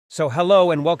So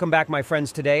hello and welcome back, my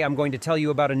friends. Today I'm going to tell you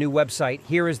about a new website.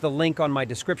 Here is the link on my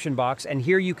description box, and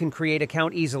here you can create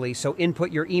account easily. So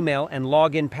input your email and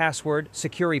login password,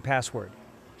 security password.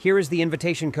 Here is the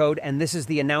invitation code, and this is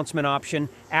the announcement option.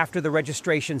 After the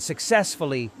registration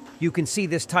successfully, you can see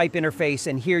this type interface,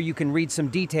 and here you can read some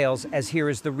details, as here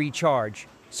is the recharge.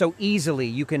 So easily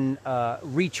you can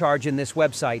recharge in this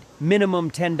website, minimum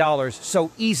 $10,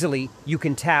 so easily you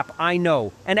can tap I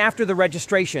know. And after the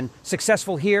registration,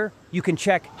 successful here, you can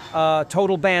check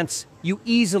total balance. You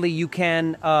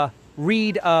can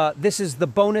read, this is the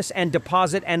bonus and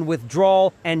deposit and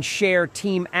withdrawal and share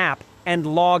team app and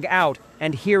log out.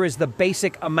 And here is the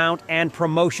basic amount and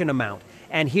promotion amount.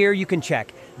 And here you can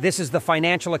check. This is the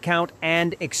financial account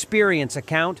and experience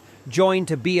account. Join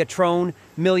to be a Tron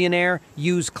millionaire.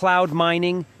 Use cloud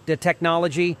mining, the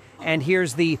technology. And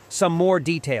here's some more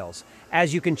details.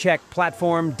 As you can check,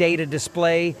 platform data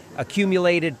display,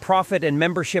 accumulated profit and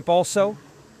membership also.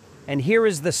 And here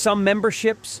is the some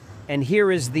memberships. And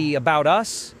here is the about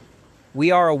us.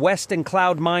 We are a Western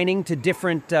cloud mining to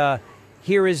different,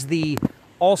 here is the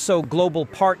also global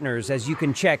partners, as you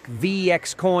can check,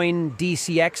 VX Coin,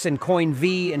 DCX, and Coin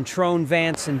V, and Tron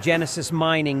Vance, and Genesis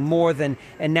Mining, more than,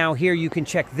 and now here you can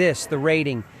check this, the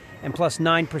rating, and plus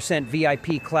 9%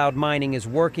 VIP cloud mining is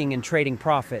working and trading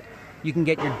profit. You can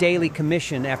get your daily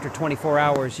commission after 24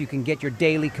 hours, you can get your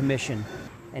daily commission.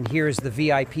 And here is the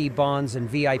VIP bonds and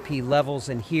VIP levels,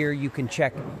 and here you can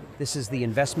check, this is the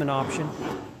investment option,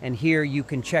 and here you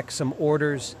can check some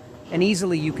orders. And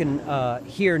easily you can,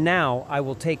 here now, I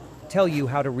will tell you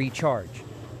how to recharge.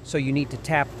 So you need to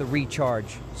tap the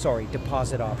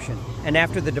deposit option. And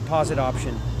after the deposit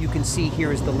option, you can see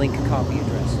here is the link copy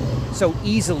address. So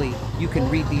easily you can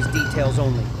read these details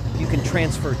only. You can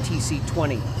transfer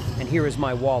TC20, and here is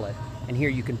my wallet, and here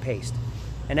you can paste.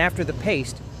 And after the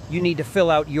paste, you need to fill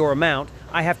out your amount.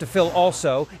 I have to fill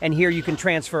also, and here you can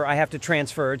transfer, I have to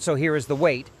transfer it, so here is the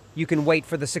wait. You can wait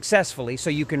for the successfully, so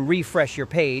you can refresh your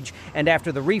page, and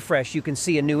after the refresh, you can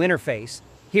see a new interface.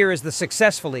 Here is the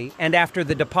successfully, and after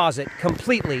the deposit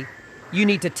completely, you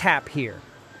need to tap here.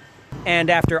 And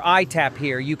after I tap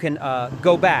here, you can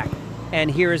go back, and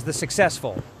here is the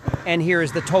successful, and here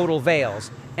is the total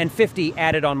veils, and 50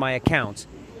 added on my accounts.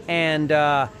 And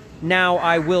now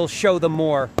I will show them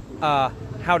more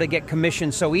how to get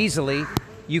commission so easily.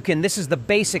 You can, this is the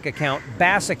basic account,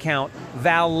 Bass account,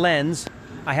 Val Lens,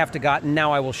 I have to got, and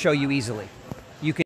now I will show you easily.